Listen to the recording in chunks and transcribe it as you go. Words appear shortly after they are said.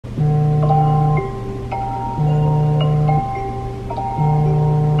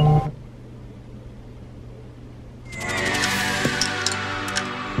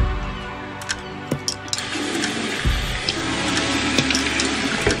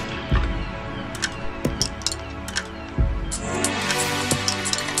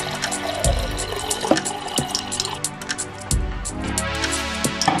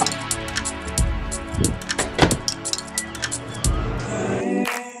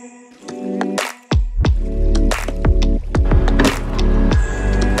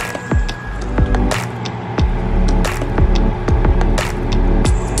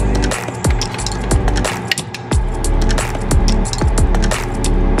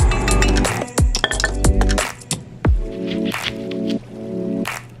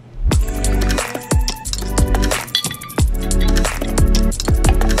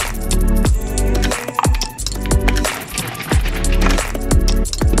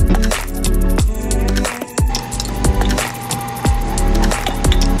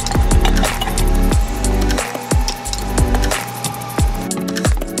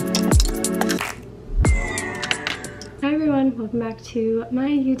to my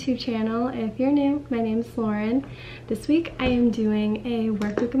YouTube channel. If you're new, my name is Lauren. This week I am doing a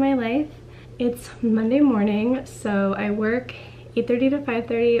work week of my life. It's Monday morning, so I work 8:30 to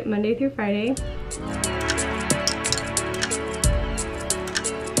 5:30 Monday through Friday.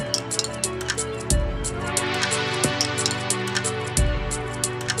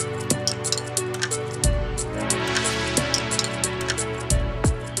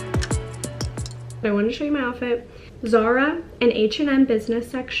 I wanted to show you my outfit. Zara and H&M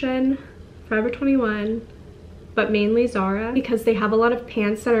business section, Forever 21, but mainly Zara, because they have a lot of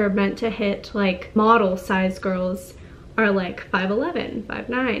pants that are meant to hit like model size girls are like 5'11",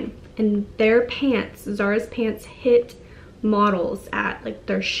 5'9", and their pants, Zara's pants, hit models at like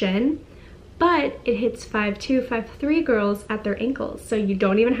their shin, but it hits 5'2", 5'3" girls at their ankles, so you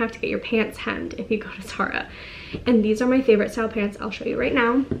don't even have to get your pants hemmed if you go to Zara. And these are my favorite style pants. I'll show you right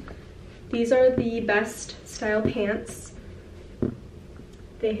now. These are the best style pants.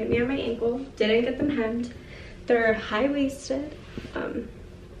 They hit me on my ankle. Didn't get them hemmed. They're high-waisted.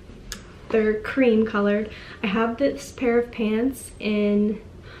 They're cream colored. I have this pair of pants in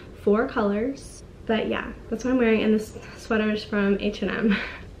 4 colors. But yeah, that's what I'm wearing. And this sweater is from H&M.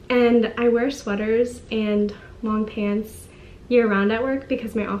 And I wear sweaters and long pants year-round at work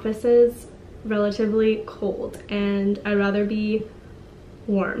because my office is relatively cold and I'd rather be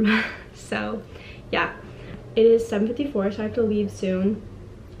warm. So yeah, it is 7:54, so I have to leave soon.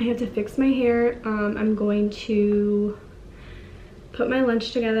 I have to fix my hair. I'm going to put my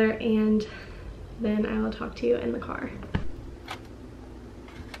lunch together and then I will talk to you in the car.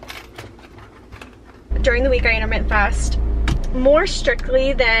 During the week I intermittent fast more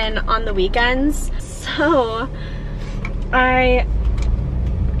strictly than on the weekends. So I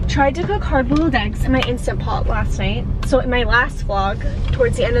tried to cook hard-boiled eggs in my Instant Pot last night. So in my last vlog,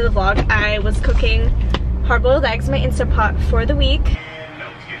 towards the end of the vlog, I was cooking hard-boiled eggs in my Instant Pot for the week.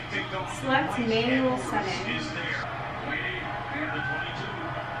 Select manual setting.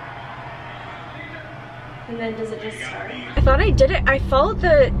 And then does it just start? I thought I did it. I followed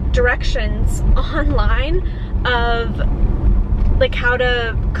the directions online of like how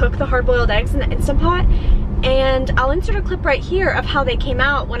to cook the hard-boiled eggs in the Instant Pot. And I'll insert a clip right here of how they came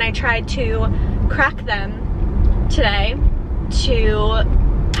out when I tried to crack them today to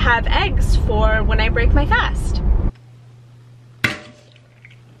have eggs for when I break my fast.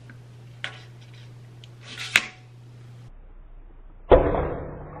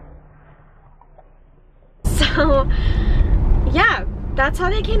 So yeah, that's how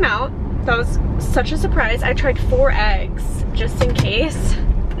they came out. That was such a surprise. I tried 4 eggs just in case.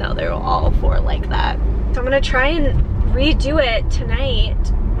 No, they were all 4 like that. So I'm gonna try and redo it tonight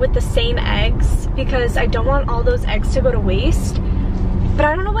with the same eggs because I don't want all those eggs to go to waste. But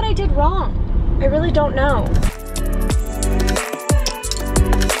I don't know what I did wrong. I really don't know.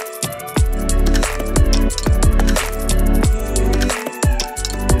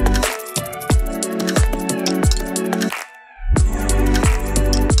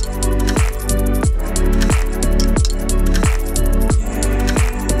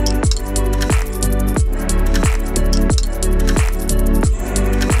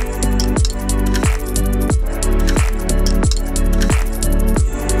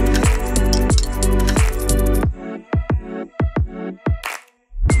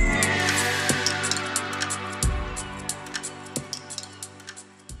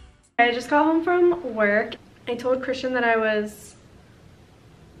 I just got home from work. I told Christian that I was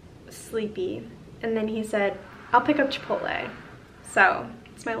sleepy, and then he said, I'll pick up Chipotle. So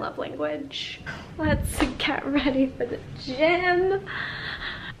it's my love language. Let's get ready for the gym.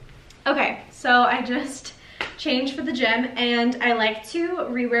 Okay, so I just changed for the gym, and I like to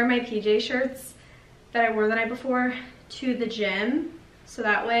rewear my PJ shirts that I wore the night before to the gym, so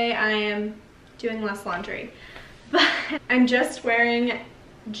that way I am doing less laundry. But I'm just wearing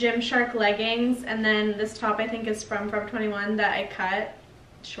Gymshark leggings, and then this top I think is from Forever 21 that I cut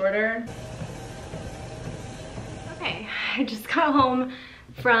shorter. Okay, I just got home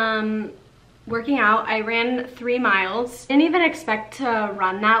from working out. I ran 3 miles. Didn't even expect to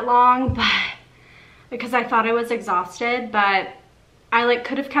run that long, but because I thought I was exhausted, but I like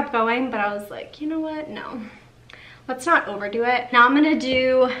could have kept going, but I was like, you know what, no, let's not overdo it. Now I'm gonna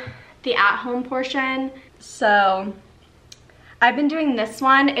do the at-home portion. So I've been doing this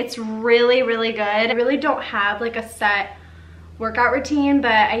one. It's really, really good. I really don't have like a set workout routine,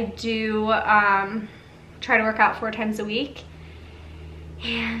 but I do try to work out 4 times a week.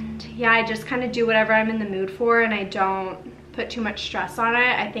 And yeah, I just kind of do whatever I'm in the mood for, and I don't put too much stress on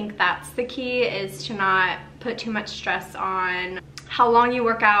it. I think that's the key, is to not put too much stress on how long you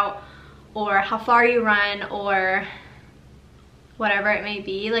work out or how far you run or whatever it may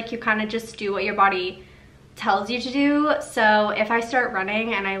be. Like, you kind of just do what your body tells you to do. So if I start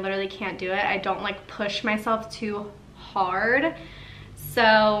running and I literally can't do it, I don't like push myself too hard.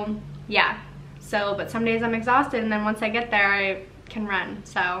 So yeah, but some days I'm exhausted, and then once I get there I can run.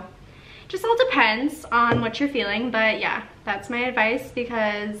 So just all depends on what you're feeling. But yeah, that's my advice,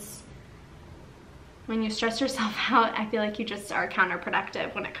 because when you stress yourself out, I feel like you just are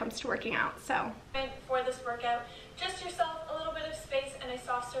counterproductive when it comes to working out. So for this workout, just yourself a little bit of space and a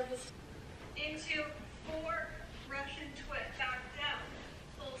soft surface. Into 4 Russian twist, back down,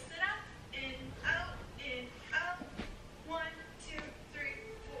 full sit up, in, out, 1, 2, 3,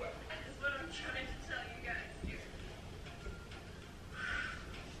 4. That is what I'm trying to tell you guys here.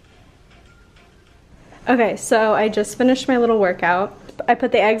 okay, so I just finished my little workout. I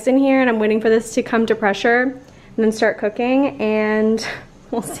put the eggs in here and I'm waiting for this to come to pressure and then start cooking, and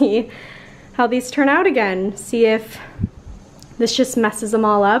we'll see how these turn out again. See if this just messes them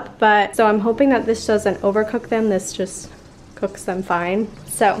all up. But so I'm hoping that this doesn't overcook them. This just cooks them fine.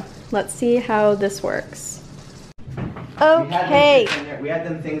 So let's see how this works. Okay. We had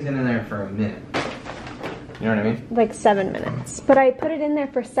them things in there for a minute. You know what I mean? Like 7 minutes. But I put it in there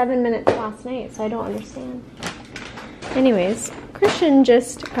for 7 minutes last night, so I don't understand. Anyways, Christian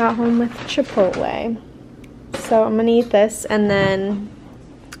just got home with Chipotle. So I'm gonna eat this and then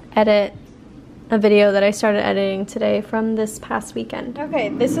edit a video that I started editing today from this past weekend. Okay,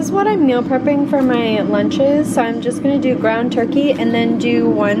 this is what I'm meal prepping for my lunches. So I'm just gonna do ground turkey and then do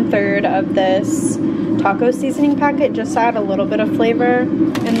 1/3 of this taco seasoning packet, just to add a little bit of flavor.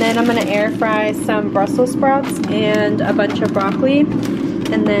 And then I'm gonna air fry some Brussels sprouts and a bunch of broccoli,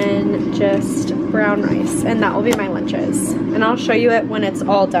 and then just brown rice, and that will be my lunches. And I'll show you it when it's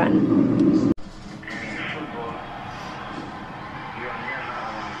all done.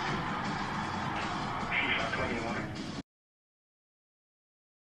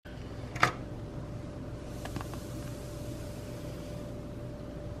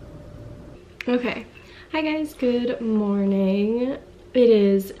 Okay, hi guys, good morning. It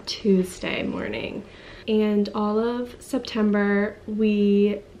is Tuesday morning, and all of September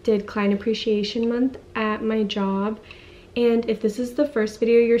we did Client Appreciation Month at my job. And if this is the first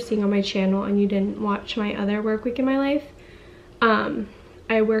video you're seeing on my channel and you didn't watch my other work week in my life,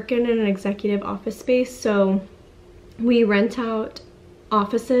 I work in an executive office space, so we rent out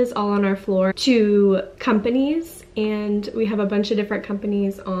offices all on our floor to companies, and we have a bunch of different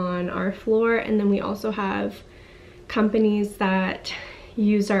companies on our floor, and then we also have companies that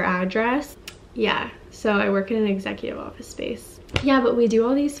use our address. Yeah, so I work in an executive office space. Yeah, but we do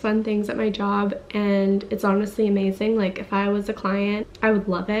all these fun things at my job, and it's honestly amazing. Like, if I was a client, I would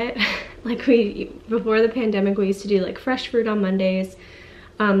love it. Like, before the pandemic, we used to do like fresh fruit on Mondays.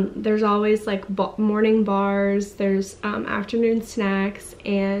 There's always like morning bars, there's afternoon snacks,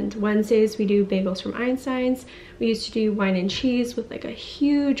 and Wednesdays we do bagels from Einstein's. We used to do wine and cheese with like a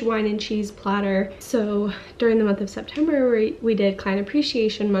huge wine and cheese platter. So during the month of September, we did Client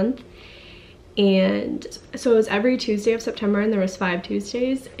Appreciation Month. And so it was every Tuesday of September, and there was 5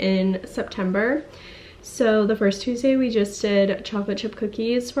 Tuesdays in September. So the first Tuesday we just did chocolate chip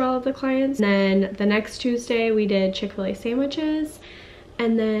cookies for all of the clients. And then the next Tuesday we did Chick-fil-A sandwiches.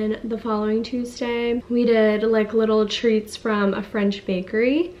 And then the following Tuesday, we did like little treats from a French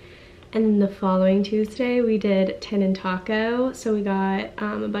bakery. And then the following Tuesday, we did tin and taco. So we got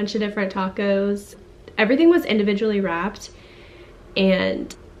a bunch of different tacos. Everything was individually wrapped.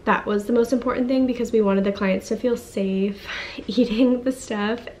 And that was the most important thing, because we wanted the clients to feel safe eating the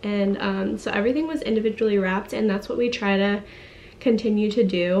stuff. And so everything was individually wrapped, and that's what we try to continue to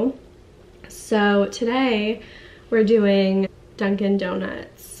do. So today, we're doing Dunkin'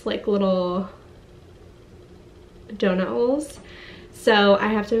 Donuts, like little donut holes. So I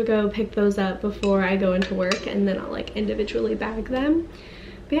have to go pick those up before I go into work, and then I'll like individually bag them.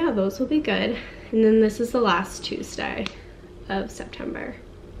 But yeah, those will be good. And then this is the last Tuesday of September.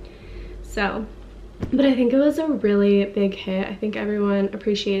 So, but I think it was a really big hit. I think everyone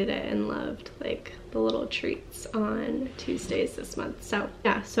appreciated it and loved like the little treats on Tuesdays this month. So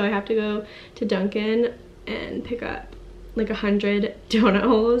yeah, so I have to go to Dunkin' and pick up like 100 donut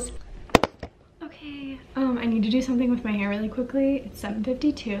holes. Okay, I need to do something with my hair really quickly. It's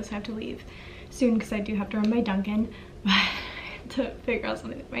 7:52, so I have to leave soon because I do have to run by Dunkin', but I have to figure out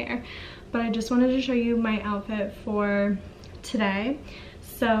something with my hair. But I just wanted to show you my outfit for today.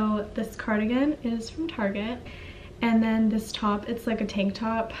 So this cardigan is from Target, and then this top, it's like a tank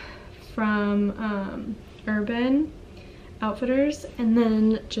top from Urban Outfitters, and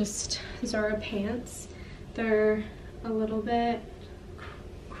then just Zara pants. They're a little bit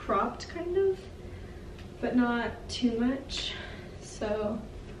cropped kind of, but not too much. So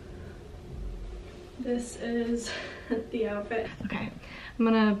this is the outfit. Okay, I'm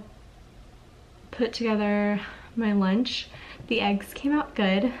gonna put together my lunch. The eggs came out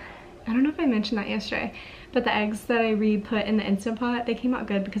good. I don't know if I mentioned that yesterday, but the eggs that I re-put in the Instant Pot, they came out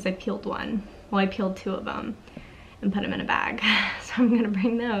good because I peeled one. Well, I peeled 2 of them and put them in a bag. So I'm gonna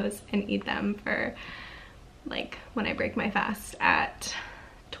bring those and eat them for like when I break my fast at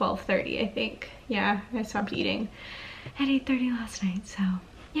 12:30, I think. Yeah, I stopped eating at 8:30 last night, so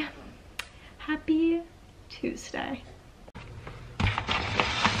yeah. Happy Tuesday.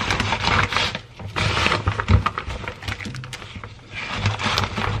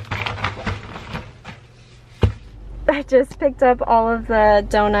 I just picked up all of the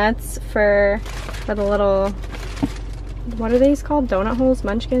donuts for the little, what are these called? Donut holes,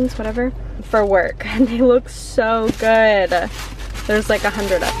 munchkins, whatever, for work. And they look so good. There's like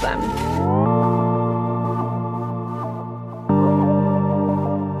 100 of them.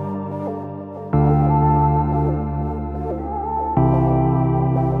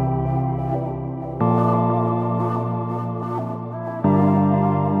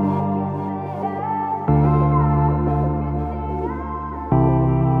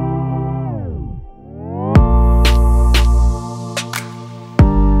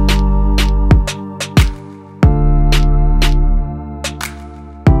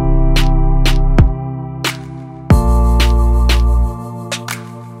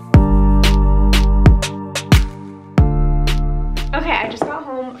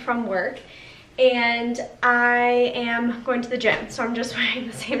 From work and I am going to the gym, so I'm just wearing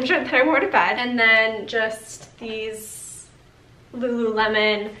the same shirt that I wore to bed and then just these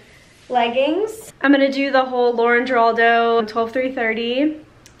Lululemon leggings. I'm gonna do the whole Lauren Giraldo 12-3-30,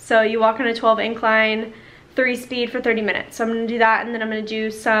 so you walk on a 12 incline, 3 speed for 30 minutes. So I'm gonna do that, and then I'm gonna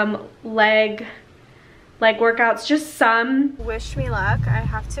do some leg workouts, just some. Wish me luck. I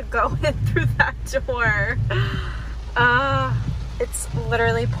have to go in through that door. It's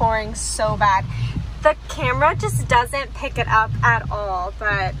literally pouring so bad. The camera just doesn't pick it up at all,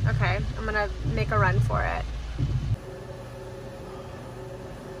 but okay, I'm gonna make a run for it.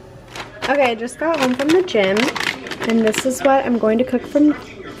 Okay, I just got home from the gym, and this is what I'm going to cook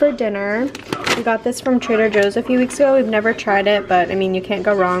for dinner. We got this from Trader Joe's a few weeks ago. We've never tried it, but I mean, you can't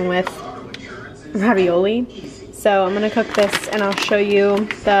go wrong with ravioli. So I'm gonna cook this and I'll show you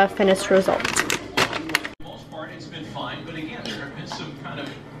the finished result.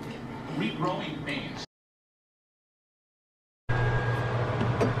 Regrowing pains.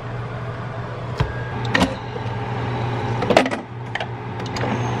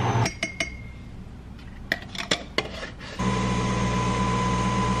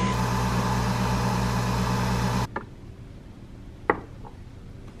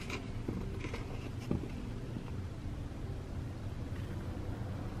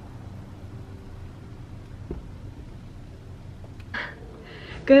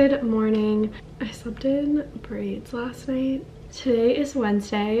 Good morning. I slept in braids last night. Today is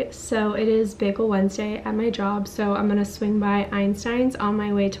Wednesday, so it is Bagel Wednesday at my job, so I'm gonna swing by Einstein's on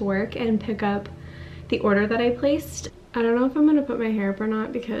my way to work and pick up the order that I placed. I don't know if I'm gonna put my hair up or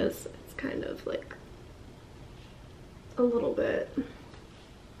not because it's kind of like a little bit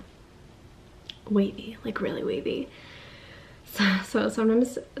wavy, like really wavy. So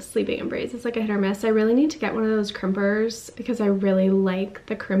sometimes sleeping in braids is like a hit or miss. I really need to get one of those crimpers because I really like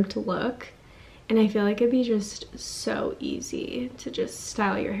the crimped look, and I feel like it'd be just so easy to just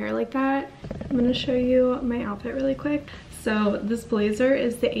style your hair like that. I'm gonna show you my outfit really quick. So this blazer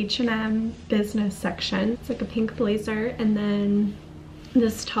is the H&M business section. It's like a pink blazer, and then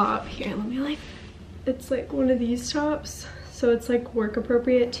this top here, let me like, it's like one of these tops. So it's like work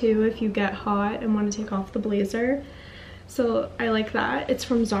appropriate too if you get hot and want to take off the blazer. So I like that. It's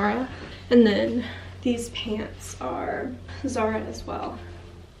from Zara. And then these pants are Zara as well.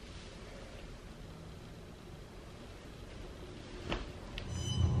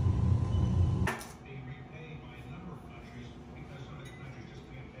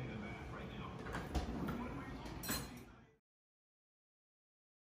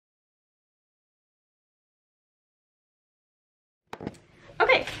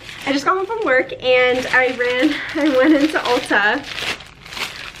 Okay, I just got home from work and I went into Ulta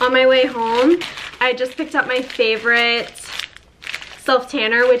on my way home. I just picked up my favorite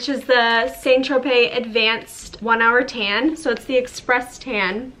self-tanner, which is the Saint Tropez Advanced 1 Hour Tan. So it's the Express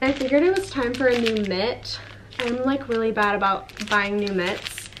Tan. I figured it was time for a new mitt. I'm like really bad about buying new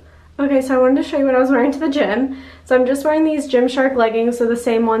mitts. Okay, so I wanted to show you what I was wearing to the gym. So I'm just wearing these Gymshark leggings, so the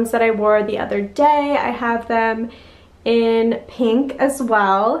same ones that I wore the other day. I have them in pink as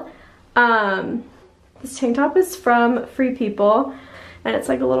well. This tank top is from Free People. and it's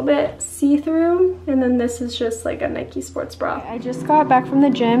like a little bit see-through, and then this is just like a Nike sports bra. I just got back from the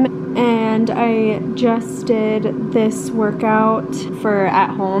gym and I just did this workout for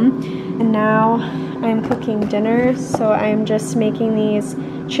at home, and now I'm cooking dinner. So I'm just making these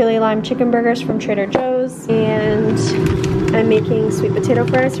chili lime chicken burgers from Trader Joe's, and I'm making sweet potato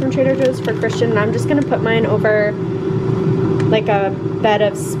fries from Trader Joe's for Christian, and I'm just gonna put mine over like a bed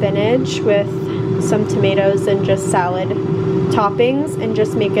of spinach with some tomatoes and just salad toppings and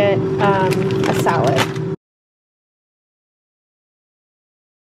just make it a salad.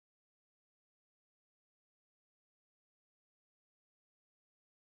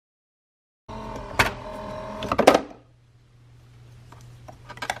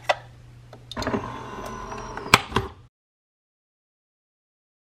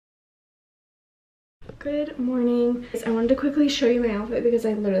 Good morning. I wanted to quickly show you my outfit because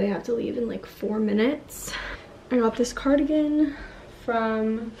I literally have to leave in like 4 minutes. I got this cardigan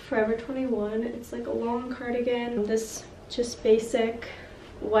from Forever 21. It's like a long cardigan. This just basic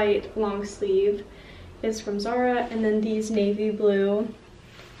white long sleeve is from Zara, and then these navy blue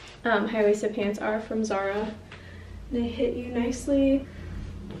high-waisted pants are from Zara. They hit you nicely,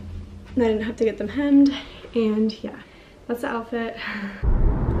 and I didn't have to get them hemmed, and yeah, that's the outfit.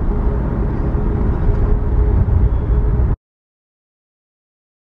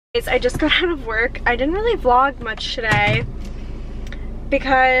 I just got out of work. I didn't really vlog much today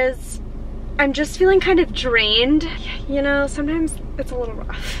because I'm just feeling kind of drained. You know, sometimes it's a little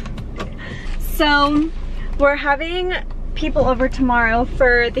rough. So we're having people over tomorrow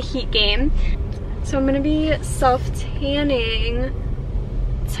for the Heat game. So I'm gonna be self-tanning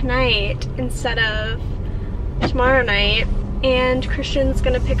tonight instead of tomorrow night. And Christian's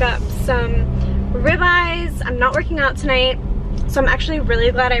gonna pick up some ribeyes. I'm not working out tonight. So I'm actually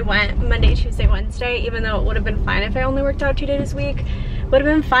really glad I went Monday, Tuesday, Wednesday, even though it would have been fine if I only worked out 2 days a week. Would have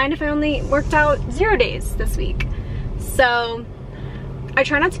been fine if I only worked out 0 days this week. So I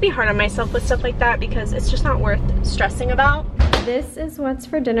try not to be hard on myself with stuff like that because it's just not worth stressing about. This is what's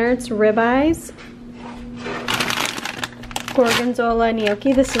for dinner. It's ribeyes, gorgonzola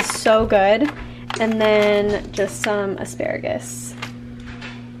gnocchi. This is so good. And then just some asparagus.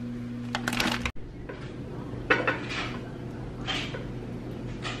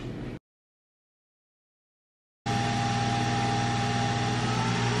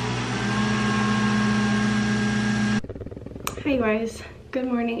 Hey guys, good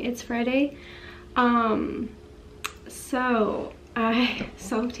morning. It's Friday. So I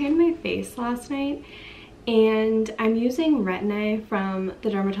self-tanned my face last night, and I'm using Retin-A from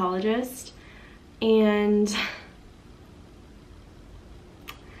the dermatologist, and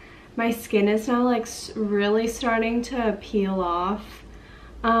my skin is now like really starting to peel off.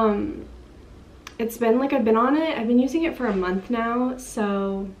 It's been like I've been using it for a month now,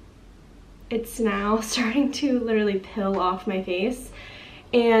 so it's now starting to literally peel off my face.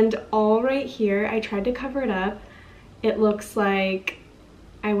 And all right here, I tried to cover it up. It looks like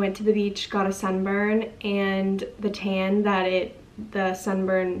I went to the beach, got a sunburn, and the tan that the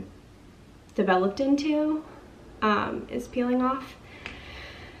sunburn developed into is peeling off.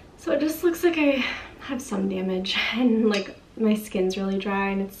 So it just looks like I have some damage, and like my skin's really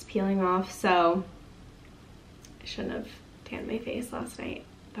dry and it's peeling off. So I shouldn't have tanned my face last night,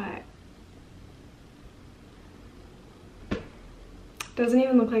 but doesn't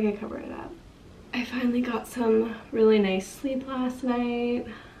even look like I covered it up. I finally got some really nice sleep last night.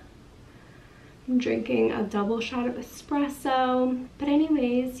 I'm drinking a double shot of espresso. But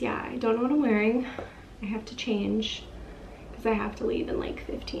anyways, yeah, I don't know what I'm wearing. I have to change because I have to leave in like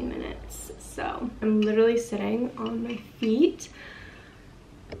 15 minutes. So I'm literally sitting on my feet.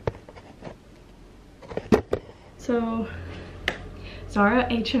 So Zara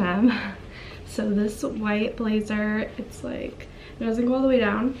H&M. So this white blazer, it's like, it doesn't go all the way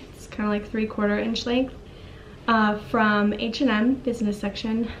down. It's kind of like 3/4 inch length. From H&M business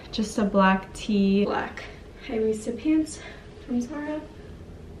section. Just a black tee, black high-waisted pants from Zara.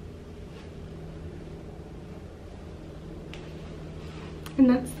 And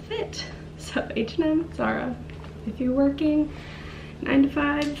that's the fit. So H&M, Zara. If you're working 9 to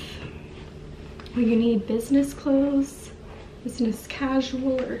 5, or you need business clothes, business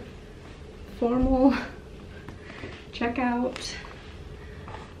casual or formal, check out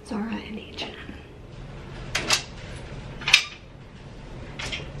Zara and H&M.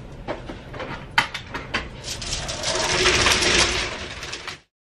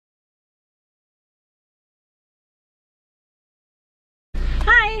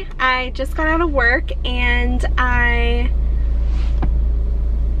 Hi, I just got out of work and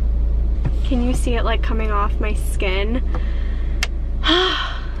can you see it like coming off my skin?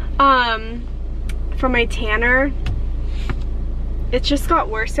 for my tanner. It just got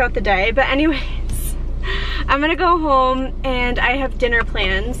worse throughout the day, but anyways, I'm gonna go home and I have dinner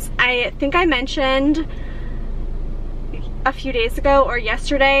plans. I think I mentioned a few days ago or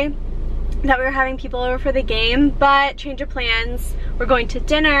yesterday that we were having people over for the game, but change of plans. We're going to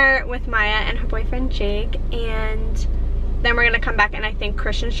dinner with Maya and her boyfriend Jake, and then we're gonna come back, and I think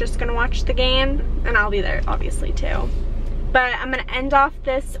Christian's just gonna watch the game, and I'll be there obviously too. But I'm gonna end off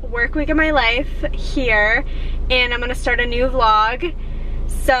this work week of my life here, and I'm gonna start a new vlog.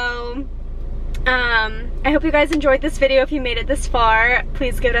 So I hope you guys enjoyed this video. If you made it this far,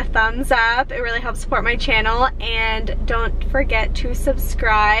 please give it a thumbs up. It really helps support my channel, and don't forget to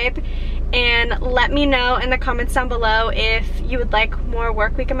subscribe, and let me know in the comments down below if you would like more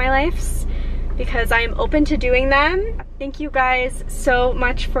work week of my lives, because I am open to doing them. Thank you guys so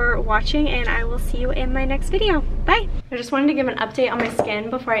much for watching, and I will see you in my next video. Bye! I just wanted to give an update on my skin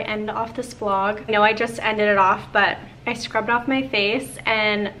before I end off this vlog. I know I just ended it off, but I scrubbed off my face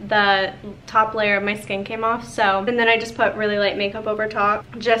and the top layer of my skin came off, and then I just put really light makeup over top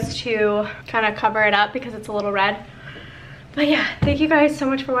just to kind of cover it up because it's a little red. But yeah, thank you guys so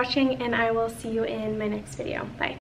much for watching, and I will see you in my next video. Bye!